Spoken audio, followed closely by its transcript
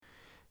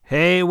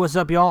Hey, what's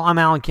up, y'all? I'm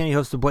Alan Kenny,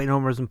 host of Blatant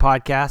Homerism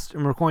Podcast.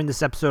 I'm recording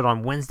this episode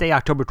on Wednesday,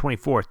 October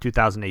 24th,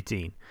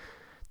 2018.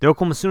 The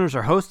Oklahoma Sooners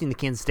are hosting the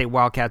Kansas State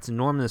Wildcats in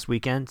Norman this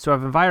weekend, so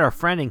I've invited our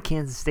friend and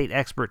Kansas State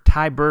expert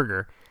Tye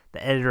Burger,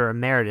 the editor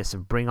emeritus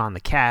of Bring on the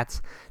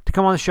Cats, to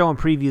come on the show and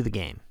preview the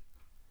game.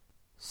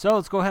 So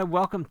let's go ahead and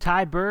welcome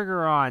Tye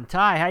Burger on.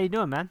 Tye, how you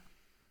doing, man?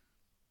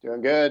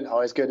 Doing good.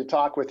 Always good to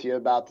talk with you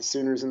about the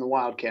Sooners and the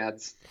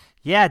Wildcats.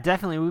 Yeah,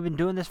 definitely. We've been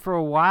doing this for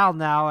a while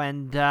now,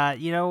 and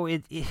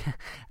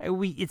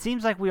it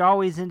seems like we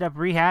always end up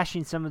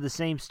rehashing some of the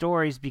same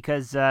stories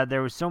because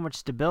there was so much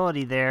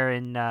stability there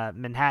in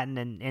Manhattan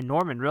and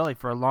Norman, really,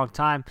 for a long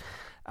time.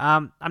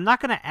 I'm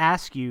not going to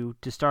ask you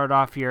to start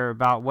off here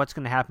about what's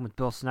going to happen with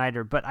Bill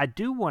Snyder, but I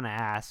do want to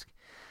ask.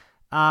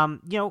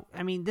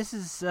 This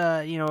is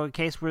a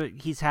case where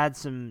he's had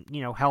some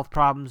health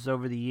problems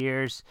over the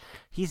years.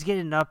 He's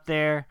getting up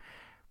there.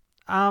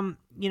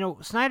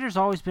 Snyder's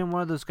always been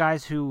one of those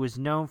guys who was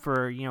known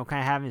for, kind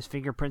of having his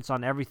fingerprints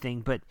on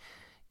everything, but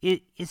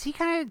has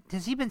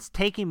he been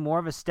taking more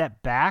of a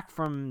step back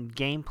from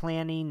game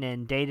planning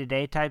and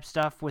day-to-day type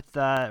stuff with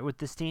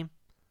this team?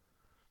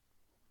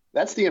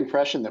 That's the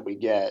impression that we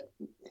get.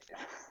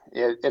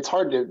 It's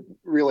hard to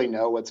really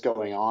know what's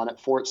going on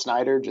at Fort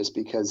Snyder just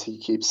because he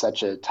keeps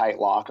such a tight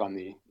lock on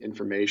the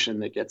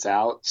information that gets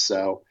out.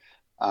 So,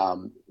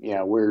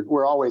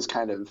 we're always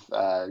kind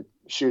of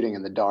shooting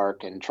in the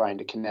dark and trying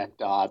to connect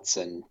dots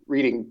and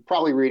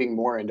probably reading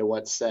more into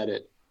what's said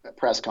at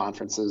press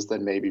conferences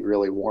than maybe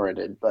really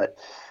warranted. But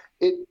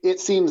it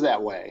seems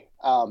that way.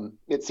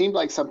 It seemed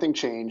like something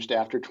changed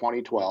after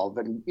 2012,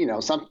 and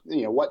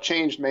what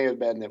changed may have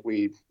been that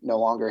we no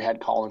longer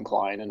had Colin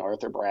Klein and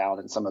Arthur Brown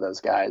and some of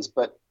those guys,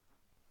 but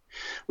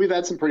we've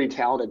had some pretty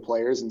talented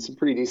players and some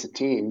pretty decent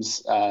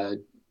teams.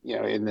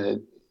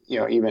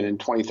 Even in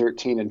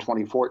 2013 and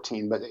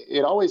 2014, but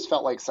it always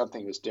felt like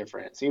something was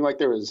different. It seemed like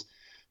there was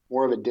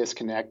more of a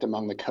disconnect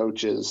among the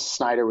coaches.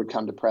 Snyder would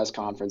come to press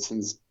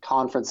conferences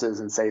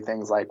and say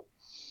things like,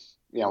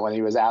 when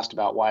he was asked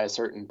about why a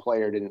certain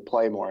player didn't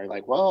play more,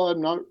 like, well,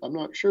 I'm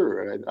not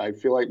sure. I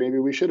feel like maybe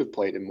we should have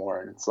played him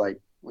more. And it's like,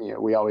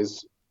 we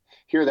always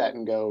hear that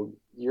and go,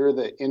 you're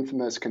the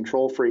infamous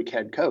control freak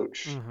head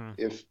coach.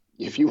 Mm-hmm.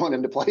 If you want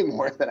him to play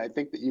more, then I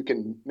think that you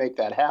can make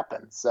that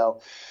happen.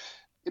 So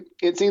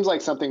it seems like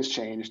something's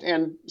changed.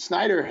 And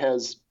Snyder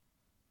has,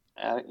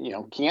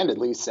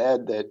 candidly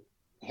said that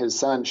his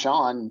son,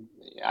 Sean,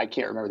 I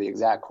can't remember the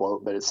exact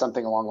quote, but it's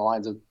something along the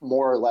lines of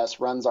more or less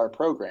runs our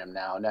program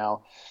now.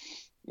 Now,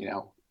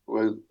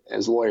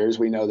 as lawyers,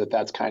 we know that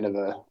that's kind of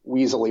a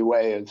weaselly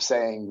way of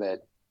saying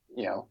that,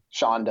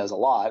 Sean does a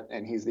lot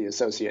and he's the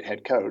associate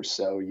head coach.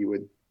 So you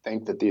would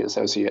think that the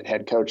associate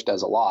head coach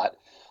does a lot.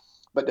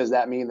 But does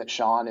that mean that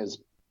Sean is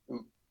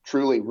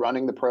truly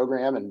running the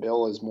program and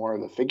Bill is more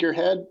of a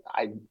figurehead?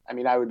 I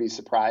would be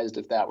surprised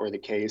if that were the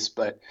case.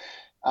 But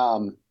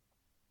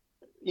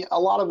a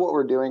lot of what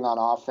we're doing on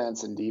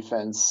offense and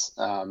defense,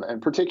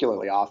 and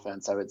particularly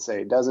offense, I would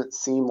say, doesn't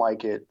seem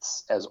like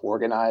it's as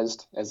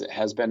organized as it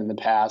has been in the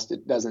past.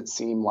 It doesn't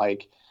seem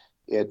like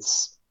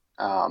it's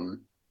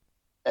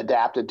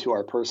adapted to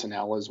our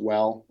personnel as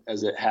well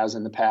as it has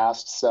in the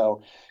past.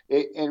 So,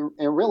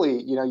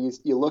 really,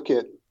 you look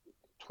at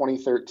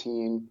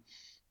 2013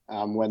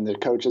 when the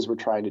coaches were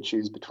trying to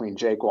choose between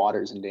Jake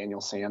Waters and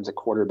Daniel Sams at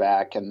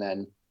quarterback, and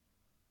then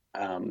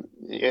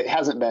it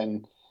hasn't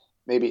been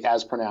maybe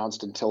as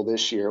pronounced until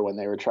this year when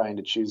they were trying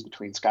to choose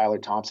between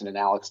Skylar Thompson and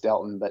Alex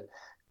Delton. But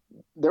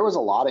there was a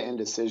lot of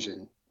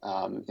indecision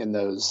in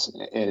those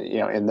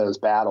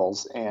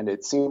battles, and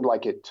it seemed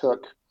like it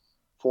took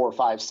 4,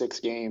 5, 6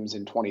 games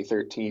in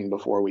 2013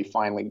 before we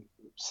finally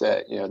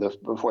said,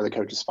 before the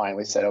coaches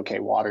finally said, okay,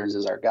 Waters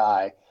is our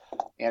guy.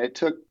 And it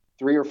took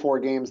 3 or 4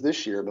 games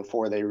this year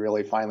before they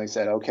really finally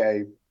said,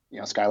 okay,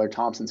 Skylar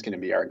Thompson's going to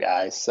be our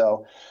guy.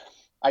 So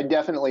I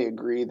definitely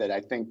agree that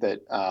I think that,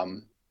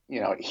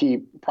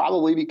 he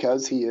probably,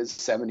 because he is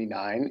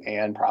 79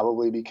 and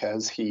probably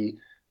because he,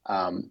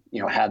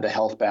 had the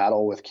health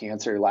battle with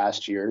cancer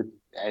last year.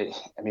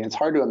 It's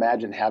hard to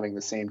imagine having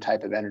the same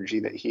type of energy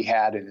that he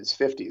had in his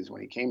 50s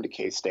when he came to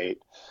K-State.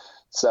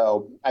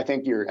 So I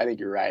think you're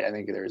right. I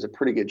think there's a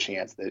pretty good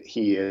chance that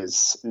he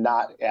is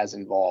not as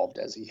involved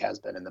as he has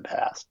been in the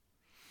past.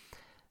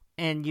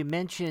 And you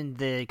mentioned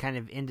the kind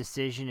of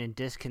indecision and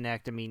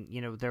disconnect.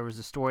 There was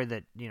a story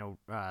that,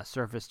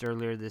 surfaced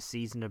earlier this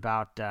season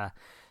about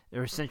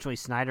essentially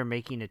Snyder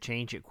making a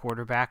change at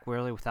quarterback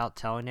really without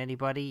telling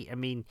anybody.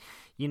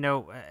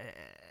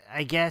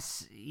 I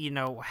guess,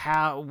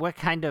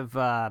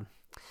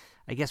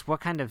 what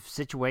kind of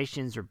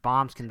situations or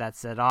bombs can that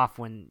set off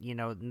when,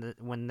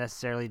 when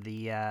necessarily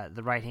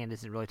the right hand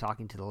isn't really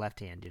talking to the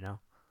left hand,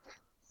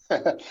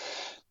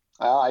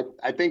 I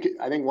think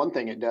one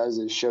thing it does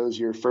is shows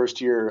your first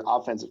year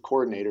offensive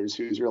coordinators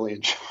who's really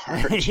in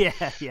charge. Yeah.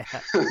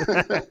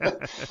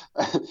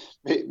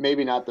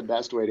 Maybe not the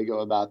best way to go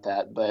about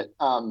that, but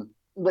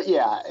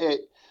yeah,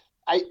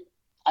 I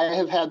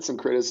have had some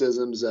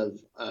criticisms of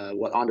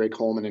what Andre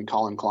Coleman and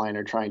Colin Klein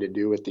are trying to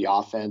do with the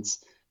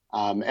offense.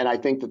 And I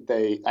think that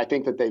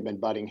they've been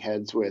butting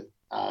heads with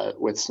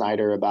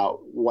Snyder about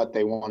what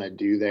they want to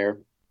do there.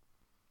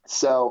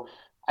 So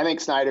I think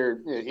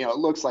Snyder, it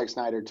looks like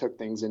Snyder took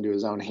things into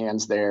his own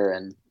hands there,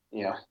 and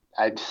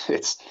I,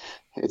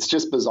 it's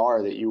just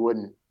bizarre that you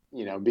wouldn't,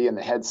 be in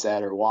the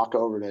headset or walk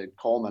over to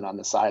Coleman on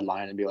the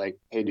sideline and be like,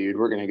 "Hey, dude,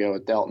 we're going to go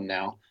with Delton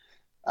now."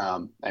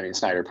 I mean,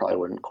 Snyder probably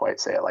wouldn't quite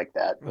say it like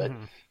that, but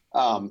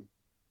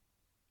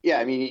yeah,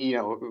 I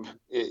mean,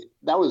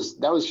 that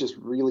was just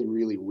really,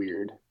 really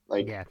weird.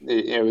 Like Yeah.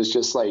 it was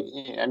just like,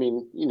 I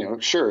mean,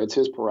 sure, it's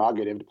his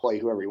prerogative to play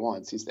whoever he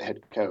wants. He's the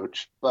head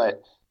coach,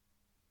 but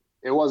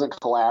it wasn't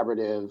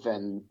collaborative.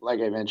 And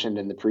like I mentioned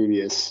in the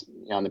previous,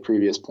 on the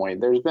previous point,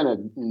 there's been a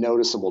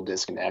noticeable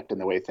disconnect in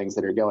the way things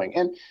that are going.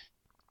 And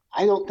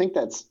I don't think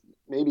that's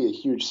maybe a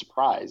huge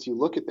surprise. You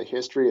look at the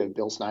history of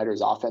Bill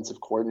Snyder's offensive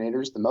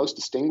coordinators, the most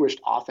distinguished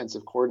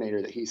offensive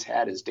coordinator that he's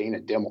had is Dana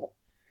Dimmel.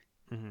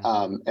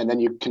 And then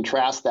you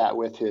contrast that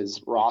with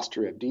his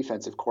roster of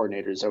defensive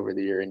coordinators over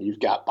the year, and you've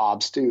got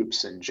Bob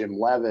Stoops and Jim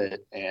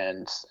Leavitt,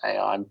 and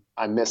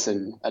I'm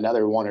missing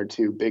another one or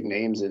two big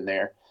names in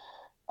there.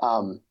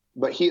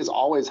 But he has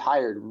always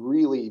hired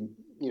really,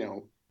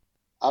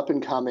 up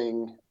and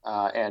coming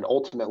and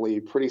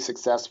ultimately pretty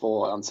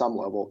successful on some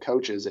level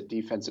coaches at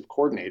defensive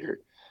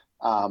coordinator.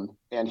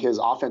 And his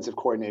offensive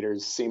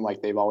coordinators seem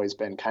like they've always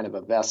been kind of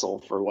a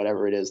vessel for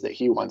whatever it is that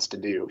he wants to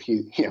do.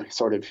 He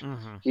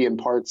he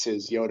imparts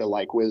his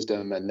Yoda-like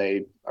wisdom, and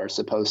they are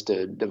supposed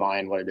to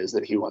divine what it is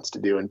that he wants to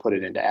do and put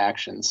it into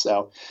action.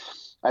 So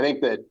I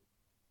think that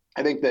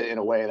in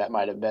a way that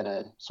might have been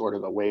a sort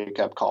of a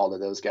wake-up call to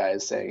those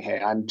guys saying, "Hey,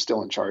 I'm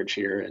still in charge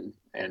here,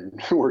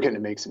 and we're going to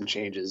make some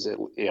changes,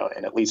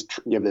 and at least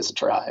give this a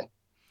try."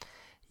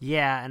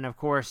 Yeah, and of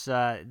course,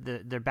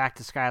 they're back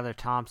to Skylar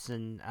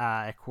Thompson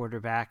at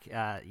quarterback.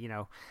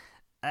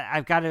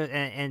 I've got to,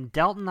 and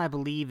Delton, I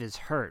believe, is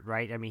hurt,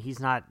 right? I mean, he's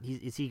not.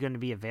 Is he going to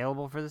be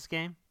available for this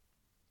game?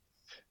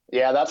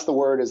 Yeah, that's the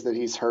word, is that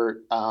he's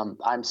hurt.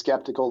 I'm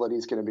skeptical that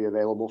he's going to be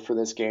available for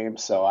this game,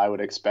 so I would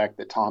expect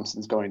that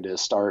Thompson's going to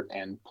start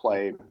and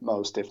play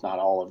most, if not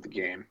all, of the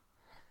game.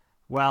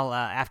 Well,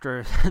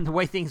 after the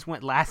way things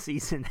went last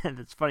season,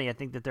 it's funny. I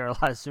think that there are a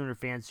lot of Sooner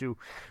fans who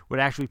would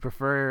actually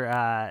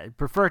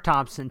prefer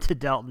Thompson to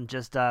Delton,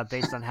 just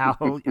based on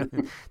how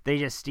they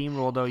just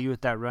steamrolled OU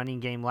with that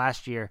running game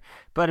last year.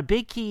 But a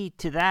big key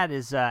to that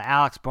is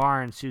Alex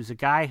Barnes, who's a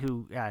guy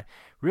who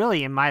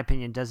really, in my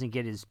opinion, doesn't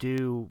get his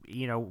due,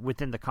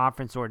 within the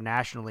conference or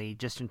nationally,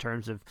 just in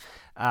terms of,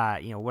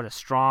 what a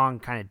strong,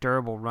 kind of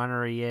durable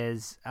runner he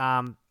is.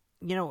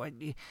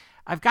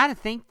 I've got to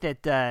think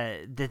that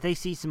that they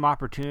see some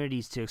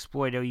opportunities to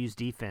exploit OU's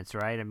defense,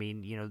 right? I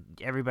mean,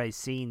 everybody's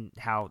seen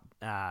how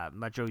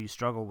much OU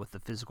struggled with the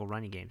physical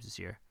running games this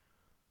year.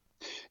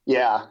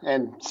 Yeah,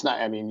 and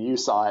I mean, you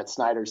saw it.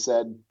 Snyder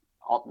said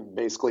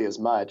basically as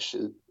much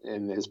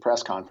in his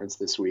press conference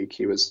this week.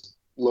 He was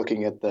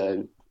looking at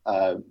the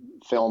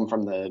film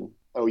from the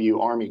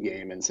OU Army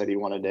game and said he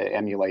wanted to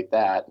emulate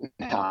that.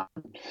 I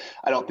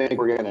don't think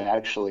we're going to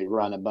actually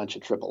run a bunch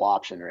of triple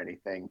option or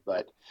anything,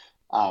 but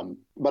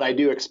I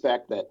do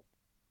expect that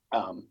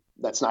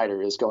that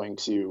Snyder is going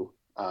to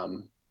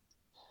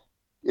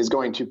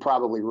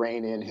probably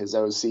rein in his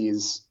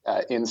OC's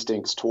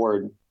instincts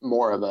toward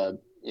more of a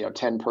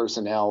 10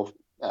 personnel,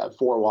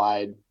 4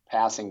 wide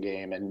passing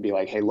game, and be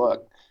like, "Hey,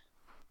 look,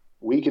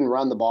 we can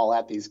run the ball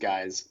at these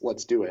guys.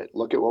 Let's do it.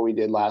 Look at what we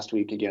did last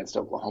week against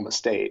Oklahoma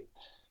State."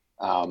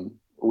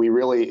 We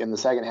really, in the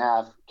second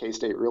half,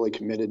 K-State really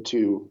committed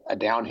to a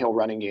downhill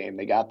running game.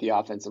 They got the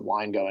offensive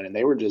line going, and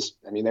they were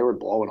they were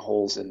blowing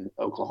holes in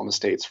Oklahoma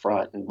State's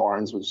front, and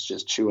Barnes was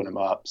just chewing them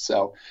up.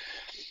 So,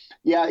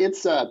 yeah,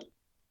 it's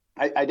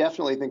I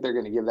definitely think they're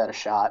going to give that a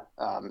shot.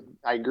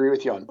 I agree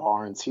with you on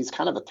Barnes. He's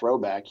kind of a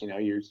throwback.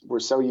 We're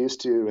so used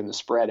to, in the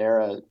spread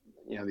era,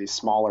 these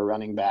smaller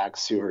running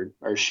backs who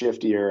are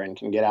shiftier and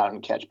can get out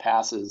and catch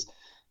passes.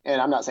 And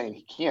I'm not saying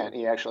he can't.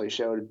 He actually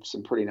showed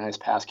some pretty nice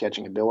pass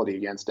catching ability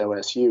against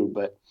OSU.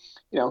 But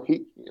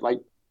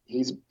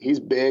he's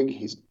big.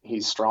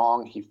 He's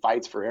strong. He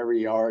fights for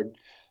every yard.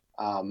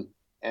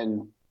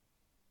 And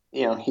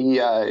he's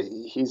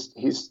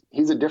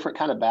a different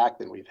kind of back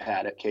than we've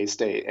had at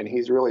K-State. And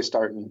he's really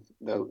starting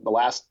the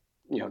last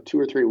 2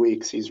 or 3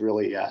 weeks. He's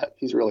really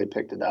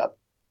picked it up.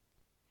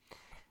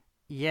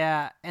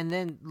 Yeah, and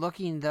then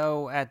looking,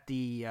 though, at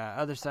the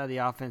other side of the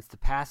offense, the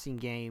passing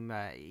game,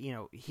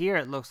 here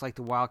it looks like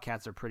the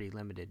Wildcats are pretty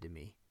limited to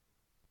me.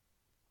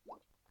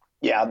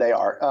 Yeah, they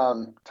are.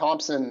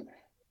 Thompson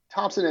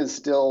is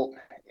still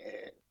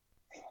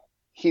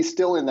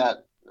in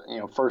that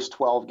first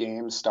 12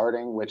 games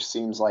starting, which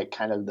seems like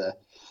kind of the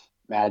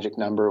magic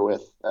number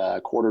with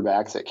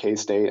quarterbacks at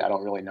K-State. I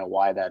don't really know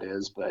why that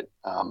is, but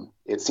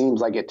it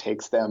seems like it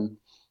takes them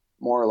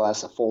more or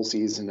less a full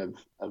season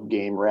of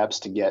game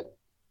reps to get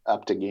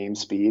up to game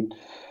speed.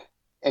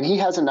 And he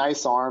has a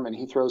nice arm and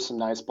he throws some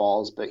nice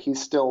balls, but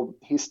he's still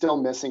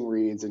missing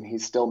reads and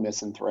he's still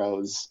missing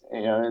throws.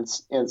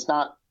 It's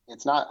not,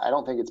 I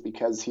don't think it's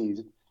because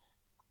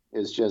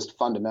is just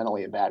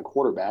fundamentally a bad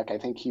quarterback. I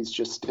think he's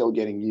just still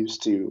getting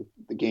used to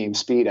the game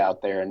speed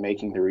out there and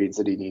making the reads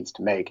that he needs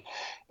to make.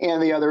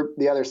 And the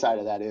other side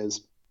of that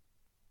is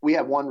we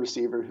have one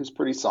receiver who's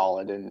pretty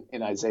solid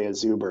in Isaiah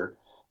Zuber.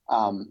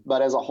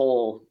 But as a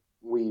whole,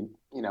 we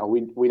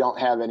don't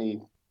have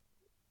any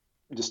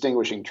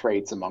distinguishing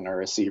traits among our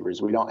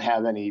receivers. We don't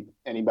have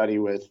anybody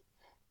with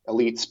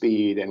elite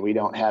speed, and we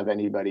don't have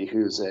anybody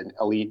who's an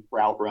elite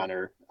route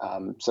runner.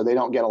 So they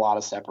don't get a lot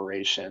of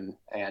separation.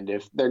 And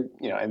if they're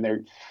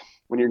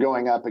when you're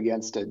going up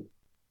against a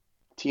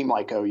team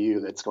like OU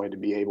that's going to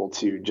be able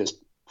to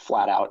just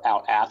flat out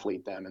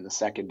athlete them in the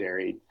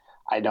secondary,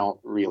 I don't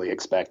really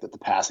expect that the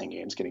passing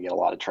game is going to get a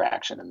lot of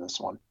traction in this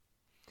one.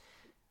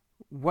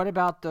 What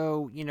about,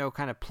 though,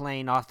 kind of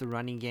playing off the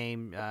running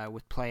game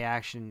with play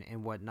action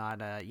and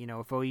whatnot?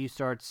 If OU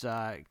starts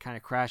kind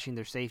of crashing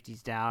their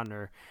safeties down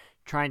or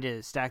trying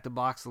to stack the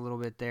box a little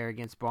bit there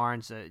against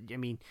Barnes,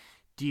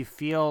 do you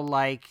feel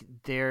like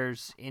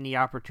there's any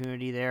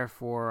opportunity there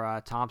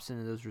for Thompson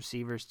and those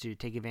receivers to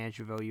take advantage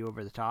of OU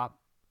over the top?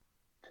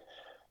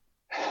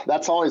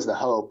 That's always the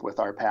hope with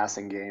our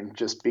passing game,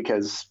 just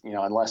because,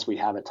 unless we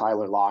have a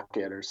Tyler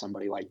Lockett or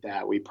somebody like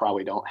that, we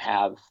probably don't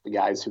have the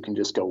guys who can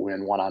just go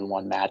win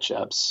one-on-one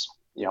matchups,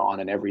 on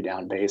an every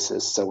down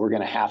basis. So we're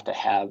going to have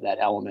that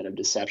element of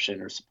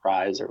deception or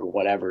surprise or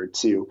whatever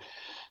to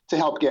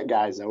help get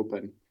guys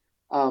open.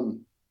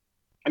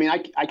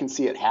 I can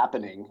see it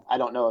happening. I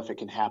don't know if it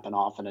can happen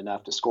often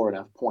enough to score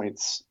enough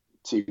points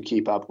to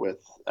keep up with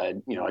a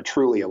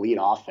truly elite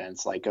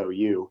offense like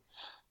OU.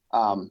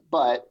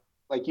 But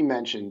like you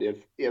mentioned,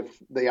 if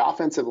the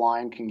offensive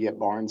line can get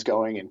Barnes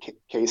going and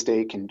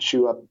K-State can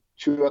chew up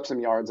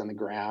some yards on the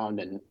ground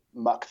and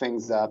muck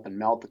things up and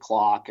melt the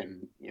clock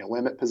and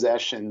limit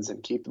possessions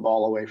and keep the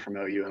ball away from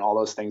OU and all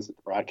those things that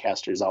the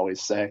broadcasters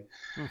always say,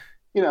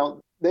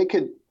 they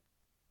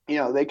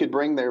could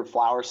bring their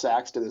flour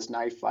sacks to this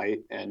knife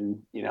fight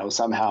and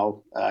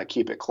somehow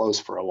keep it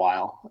close for a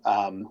while.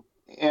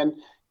 And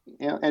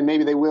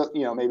maybe they will.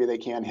 Maybe they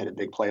can hit a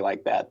big play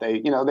like that.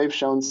 They've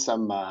shown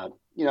some.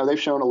 They've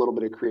shown a little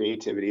bit of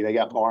creativity. They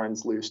got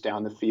Barnes loose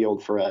down the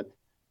field for a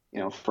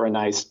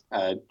nice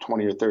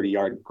 20 or 30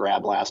 yard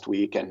grab last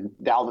week. And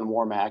Dalvin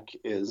Warmack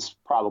is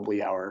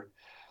probably our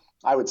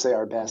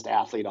best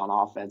athlete on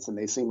offense. And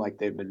they seem like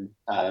they've been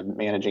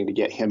managing to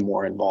get him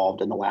more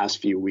involved in the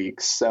last few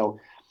weeks. So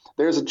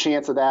there's a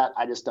chance of that.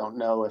 I just don't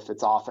know if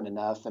it's often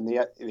enough. And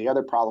the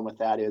other problem with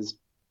that is,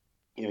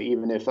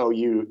 even if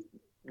OU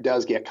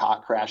does get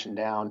caught crashing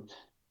down,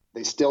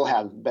 they still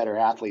have better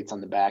athletes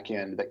on the back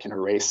end that can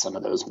erase some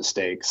of those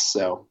mistakes.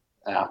 So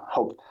I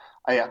hope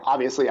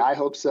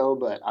so,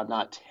 but I'm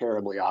not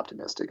terribly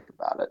optimistic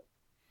about it.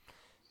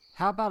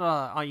 How about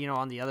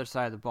on the other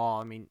side of the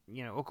ball?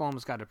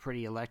 Oklahoma's got a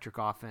pretty electric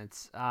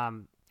offense,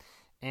 and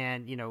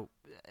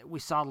we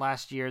saw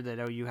last year that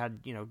OU had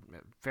a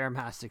fair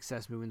amount of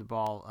success moving the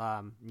ball,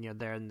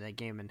 there in the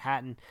game in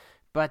Manhattan.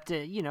 But,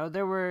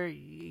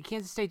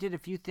 Kansas State did a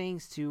few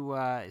things to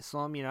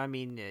slow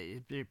them,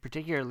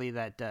 particularly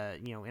that,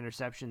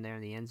 interception there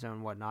in the end zone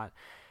and whatnot.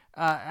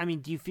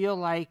 Do you feel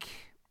like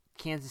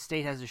Kansas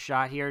State has a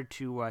shot here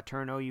to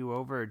turn OU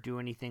over or do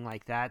anything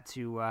like that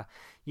to,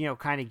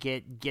 kind of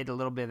get a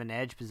little bit of an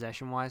edge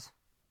possession-wise?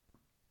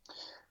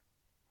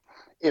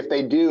 If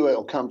they do,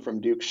 it'll come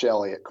from Duke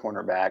Shelley at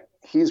cornerback.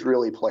 He's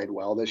really played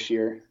well this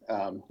year.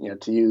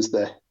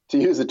 To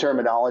use the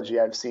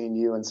terminology I've seen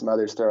you and some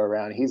others throw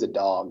around, he's a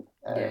dog.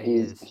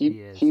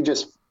 He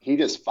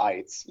just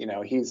fights.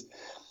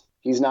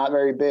 He's not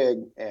very big,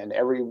 and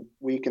every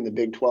week in the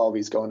Big 12,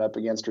 he's going up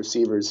against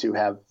receivers who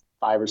have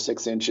 5 or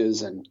 6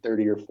 inches and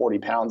 30 or 40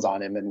 pounds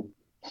on him, and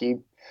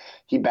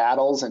he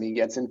battles and he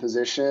gets in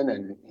position,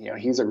 and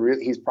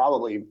he's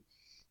probably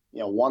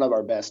one of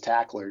our best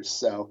tacklers.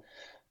 So.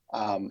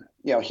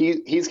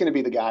 He's going to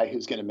be the guy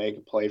who's going to make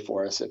a play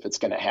for us if it's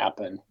going to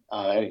happen,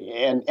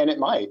 and it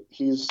might.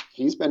 He's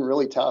been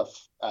really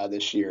tough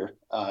this year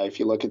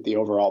if you look at the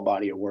overall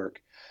body of work.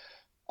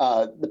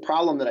 The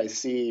problem that I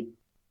see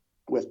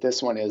with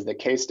this one is that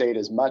K-State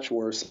is much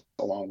worse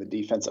along the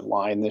defensive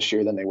line this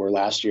year than they were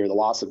last year. The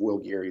loss of Will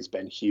Geary's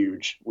been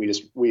huge.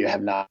 We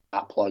have not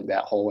plugged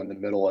that hole in the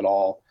middle at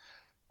all.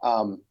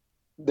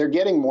 They're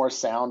getting more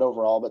sound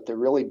overall, but they're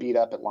really beat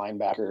up at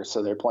linebacker,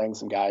 so they're playing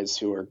some guys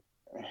who are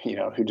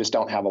who just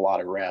don't have a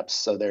lot of reps.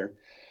 So they're,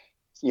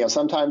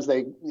 sometimes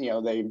they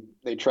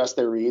trust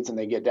their reads and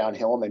they get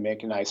downhill and they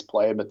make a nice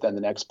play, but then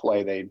the next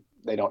play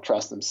they don't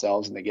trust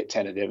themselves and they get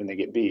tentative and they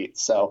get beat.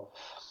 So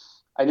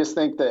I just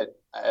think that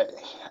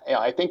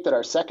I think that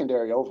our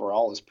secondary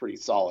overall is pretty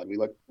solid.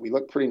 We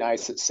look pretty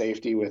nice at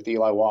safety with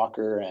Eli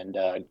Walker, and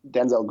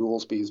Denzel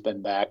Goolsby's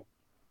been back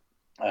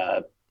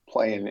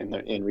playing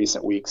in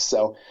recent weeks.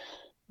 So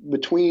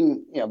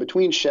between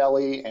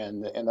Shelley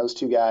and those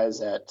two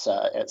guys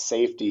at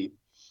safety,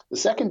 the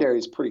secondary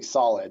is pretty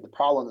solid. The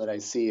problem that I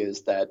see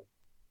is that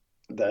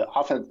the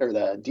offense or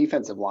the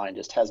defensive line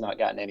just has not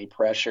gotten any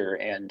pressure.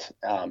 And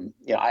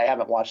I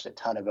haven't watched a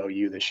ton of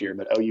OU this year,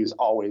 but OU is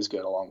always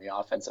good along the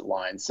offensive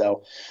line.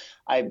 So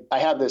I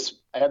have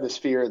this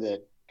fear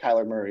that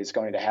Kyler Murray is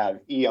going to have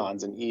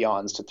eons and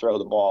eons to throw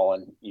the ball,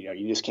 and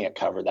you just can't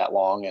cover that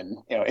long. And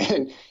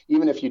and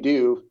even if you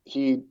do,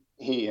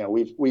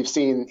 we've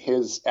seen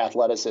his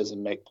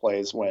athleticism make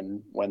plays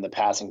when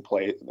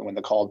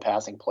the called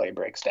passing play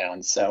breaks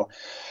down. So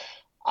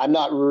I'm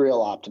not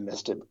real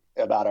optimistic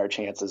about our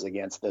chances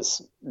against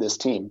this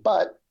team,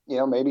 but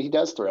maybe he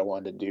does throw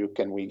one to Duke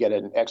and we get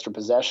an extra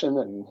possession,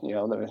 and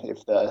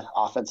if the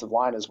offensive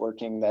line is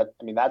working,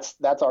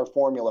 that's our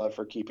formula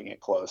for keeping it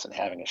close and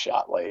having a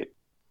shot late.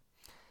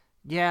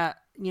 Yeah,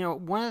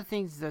 one of the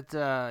things that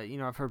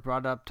I've heard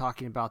brought up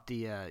talking about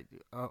the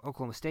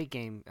Oklahoma State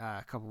game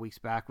a couple weeks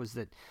back was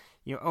that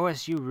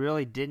OSU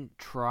really didn't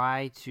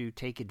try to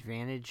take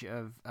advantage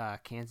of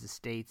Kansas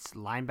State's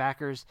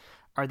linebackers.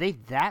 Are they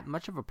that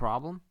much of a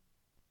problem?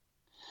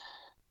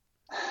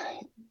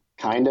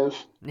 Kind of,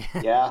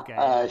 yeah. Okay.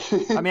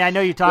 I know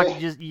you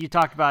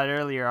talked about it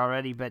earlier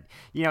already, but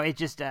it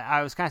just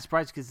I was kind of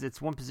surprised because it's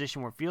one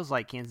position where it feels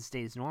like Kansas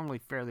State is normally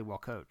fairly well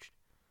coached.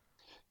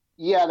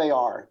 Yeah, they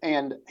are,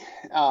 and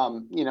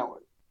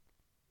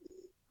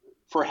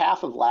for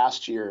half of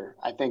last year,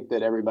 I think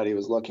that everybody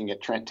was looking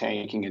at Trent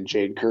Tanking and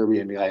Jade Kirby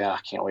and be like, I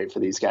can't wait for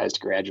these guys to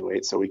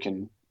graduate so we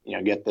can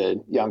get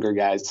the younger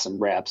guys some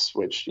reps,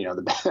 which,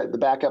 the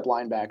backup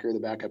linebacker, the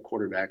backup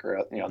quarterback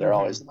are, they're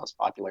always the most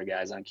popular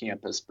guys on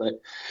campus. But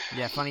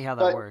yeah, funny how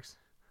that works.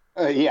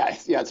 Yeah,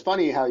 it's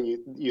funny how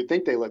you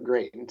think they look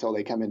great until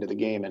they come into the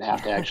game and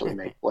have to actually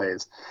make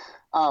plays.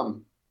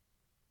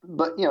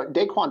 But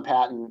Daquan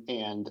Patton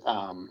and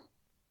oh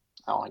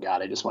my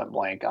God, I just went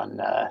blank on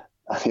the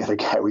other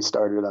guy we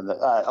started on the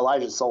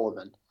Elijah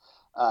Sullivan.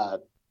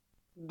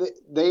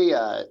 They've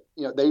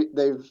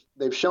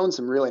shown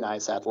some really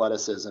nice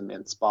athleticism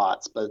in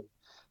spots, but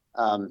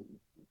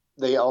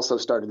they also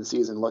started the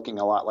season looking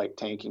a lot like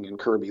Tanking and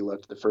Kirby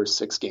looked the first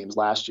 6 games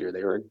last year.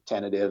 They were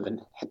tentative and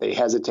they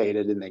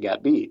hesitated and they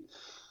got beat.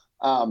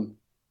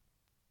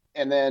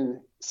 And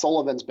then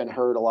Sullivan's been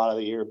hurt a lot of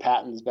the year.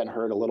 Patton's been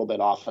hurt a little bit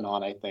off and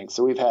on, I think.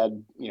 So we've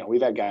had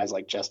guys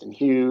like Justin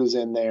Hughes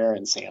in there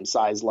and Sam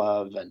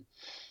Sizlove, and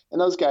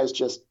those guys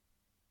just,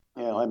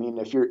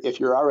 if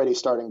you're already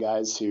starting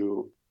guys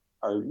who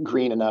are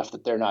green enough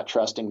that they're not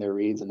trusting their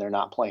reads and they're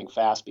not playing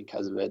fast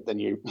because of it, then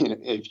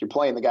if you're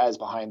playing the guys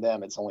behind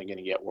them, it's only going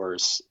to get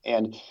worse.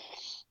 And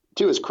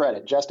to his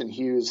credit, Justin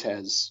Hughes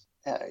has,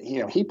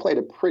 he played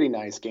a pretty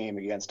nice game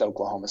against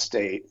Oklahoma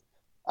State.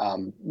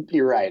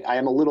 You're right. I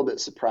am a little bit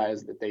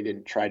surprised that they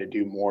didn't try to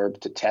do more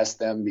to test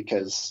them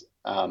because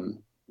those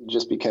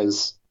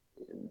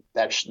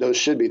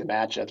should be the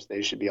matchups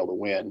they should be able to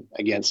win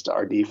against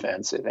our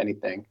defense, if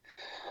anything.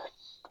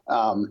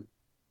 And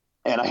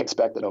I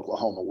expect that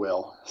Oklahoma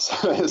will.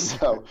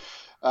 So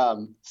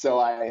I'm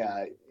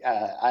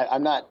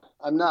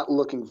not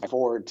looking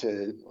forward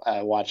to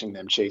watching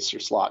them chase your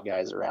slot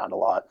guys around a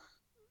lot.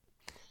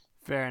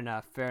 Fair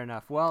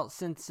enough. Well,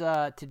 since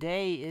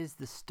today is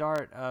the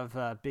start of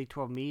Big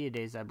 12 Media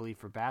Days, I believe,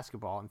 for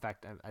basketball. In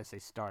fact, I say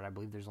start. I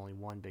believe there's only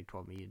one Big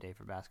 12 Media Day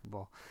for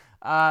basketball.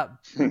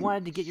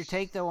 Wanted to get your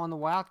take, though, on the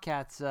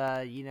Wildcats,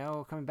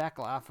 coming back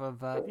off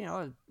of,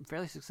 a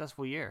fairly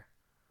successful year.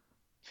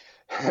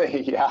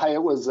 Yeah,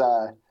 it was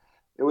a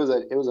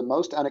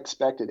most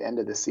unexpected end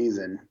of the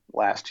season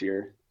last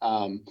year.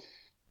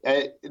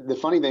 The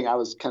funny thing, I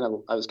was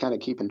kind of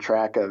keeping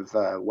track of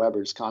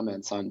Weber's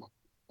comments on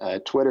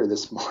Twitter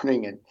this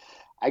morning, and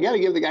I got to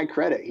give the guy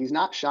credit. He's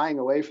not shying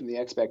away from the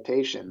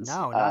expectations.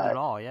 No, not at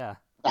all. Yeah.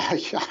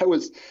 I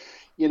was,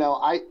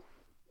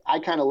 I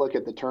kind of look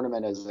at the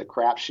tournament as a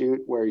crapshoot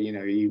where,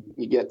 you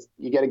get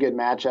a good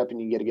matchup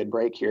and you get a good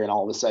break here, and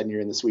all of a sudden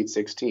you're in the Sweet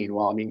 16.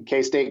 Well,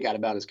 K-State got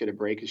about as good a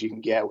break as you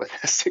can get with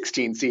a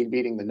 16 seed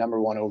beating the number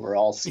 1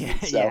 overall seed. Yeah,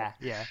 so,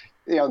 yeah.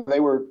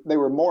 They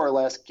were more or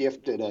less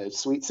gifted a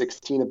Sweet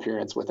 16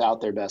 appearance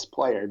without their best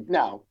player.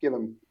 Now, give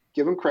them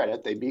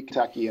credit. They beat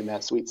Kentucky in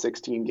that Sweet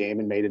 16 game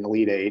and made an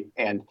Elite Eight.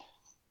 And,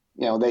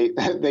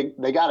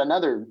 they got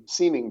another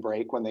seeming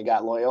break when they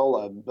got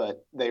Loyola,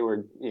 but they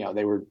were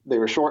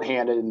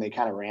shorthanded and they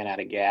kind of ran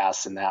out of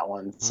gas in that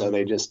one. So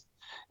they just,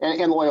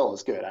 and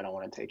Loyola's good. I don't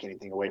want to take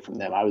anything away from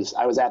them. I was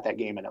at that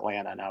game in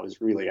Atlanta and I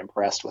was really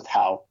impressed with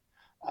how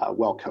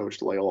well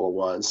coached Loyola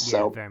was.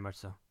 Yeah, very much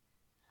so.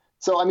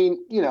 So,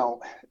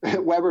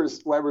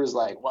 Weber's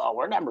like, well,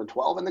 we're number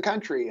 12 in the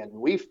country and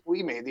we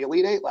made the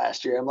Elite Eight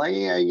last year. I'm like,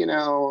 yeah,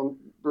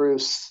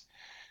 Bruce,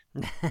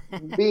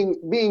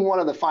 being one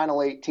of the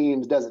final 8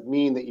 teams doesn't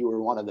mean that you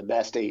were one of the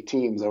best 8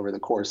 teams over the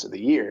course of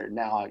the year.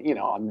 Now,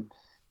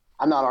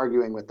 I'm not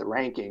arguing with the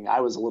ranking.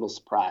 I was a little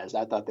surprised.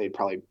 I thought they'd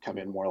probably come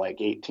in more like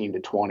 18 to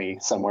 20,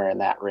 somewhere in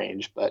that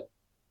range. But,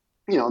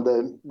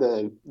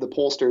 the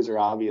pollsters are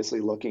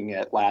obviously looking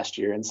at last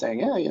year and saying,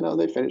 yeah,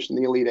 they finished in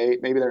the Elite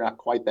Eight. Maybe they're not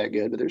quite that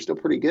good, but they're still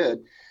pretty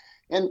good.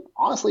 And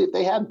honestly, if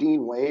they have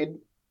Dean Wade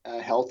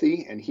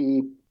healthy and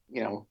he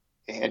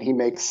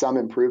makes some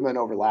improvement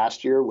over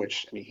last year,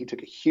 which, he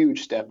took a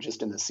huge step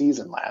just in the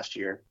season last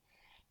year.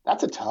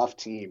 That's a tough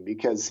team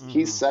because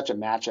he's such a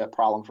matchup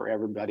problem for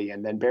everybody.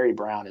 And then Barry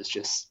Brown is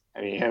just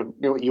I mean,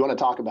 you want to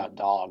talk about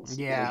dogs?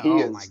 Yeah. He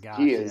Oh my is gosh.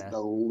 he is Yeah.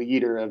 the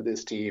leader of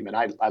this team, and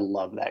I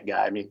love that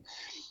guy. I mean,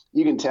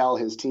 you can tell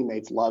his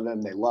teammates love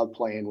him. They love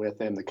playing with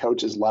him. The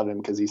coaches love him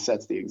because he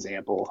sets the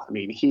example. I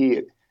mean,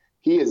 he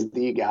is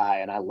the guy,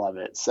 and I love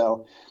it.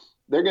 So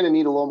they're going to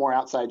need a little more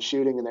outside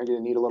shooting, and they're going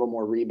to need a little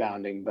more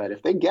rebounding. But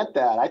if they get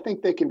that, I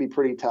think they can be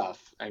pretty tough.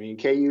 I mean,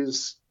 KU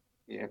is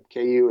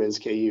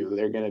KU.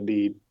 They're going to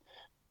be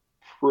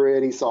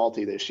pretty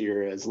salty this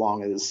year as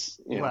long as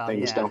Well,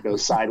 things yeah. don't go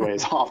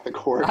sideways off the I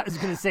court. was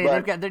gonna say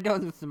But they're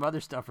doing some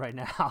other stuff right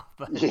now,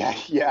 but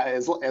yeah,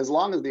 as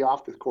long as the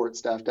off the court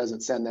stuff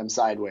doesn't send them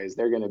sideways,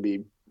 they're going to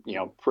be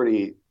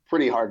pretty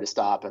hard to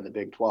stop in the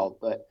Big 12.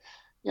 But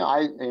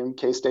I and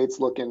K State's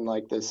looking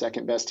like the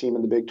second best team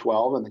in the Big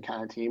 12 and the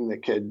kind of team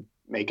that could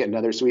make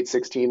another Sweet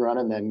 16 run,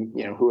 and then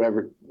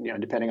whoever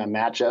depending on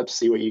matchups,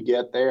 see what you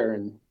get there.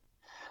 And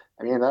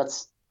I mean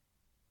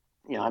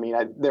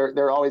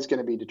there are always going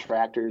to be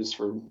detractors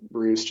for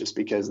Bruce just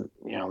because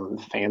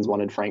the fans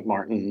wanted Frank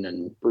Martin,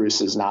 and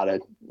Bruce is not a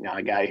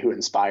guy who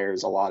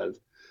inspires a lot of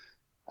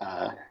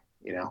I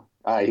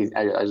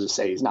just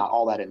say he's not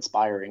all that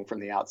inspiring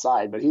from the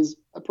outside, but he's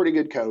a pretty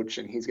good coach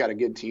and he's got a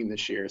good team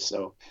this year.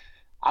 So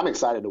I'm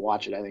excited to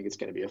watch it. I think it's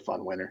going to be a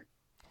fun winter.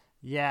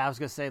 yeah, I was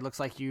gonna say it looks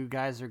like you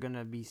guys are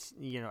gonna be.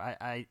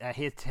 I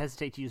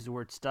hesitate to use the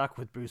word stuck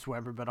with Bruce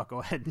Weber, but I'll go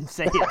ahead and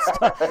say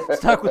it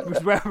stuck with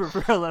Bruce Weber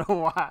for a little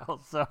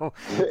while. So,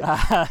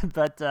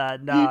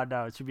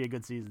 no, it should be a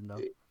good season though.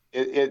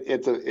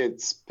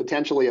 It's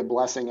potentially a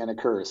blessing and a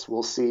curse.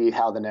 We'll see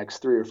how the next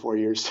 3 or 4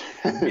 years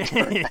turn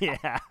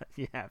out.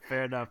 Yeah,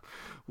 fair enough.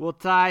 Well,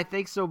 Tye,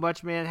 thanks so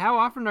much, man. How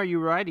often are you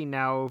writing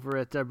now over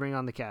at Bring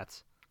on the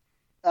Cats?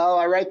 Oh,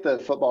 I write the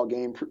football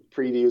game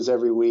previews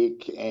every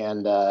week,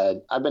 and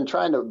I've been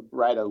trying to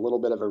write a little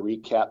bit of a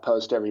recap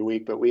post every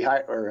week. But we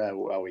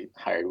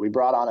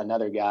brought on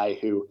another guy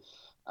who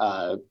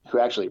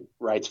actually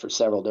writes for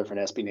several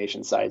different SB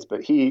Nation sites,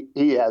 but he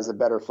has a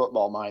better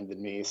football mind than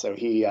me, so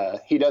he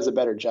does a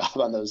better job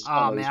on those.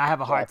 Oh man, I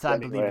have a hard time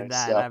anyway, believing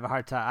that. so. I have a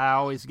hard time. I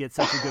always get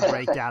such a good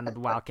breakdown of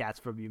the Wildcats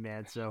from you,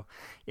 man. So,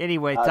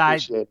 anyway, I Tye,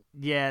 appreciate it.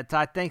 yeah,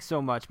 Tye, thanks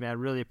so much, man.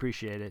 Really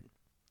appreciate it.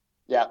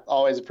 Yeah,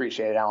 always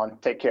appreciate it, Alan.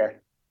 Take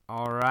care.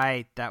 All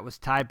right, that was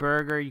Tye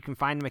Burger. You can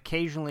find him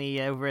occasionally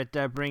over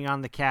at Bring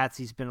on the Cats.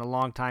 He's been a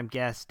longtime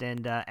guest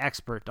and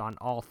expert on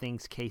all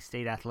things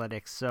K-State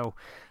athletics. So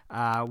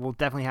we'll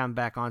definitely have him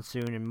back on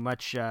soon, and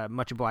much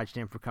obliged to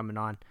him for coming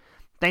on.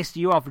 Thanks to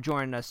you all for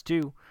joining us,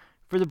 too.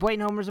 For the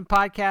Blatant Homers and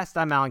Podcast,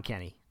 I'm Alan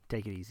Kenny.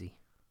 Take it easy.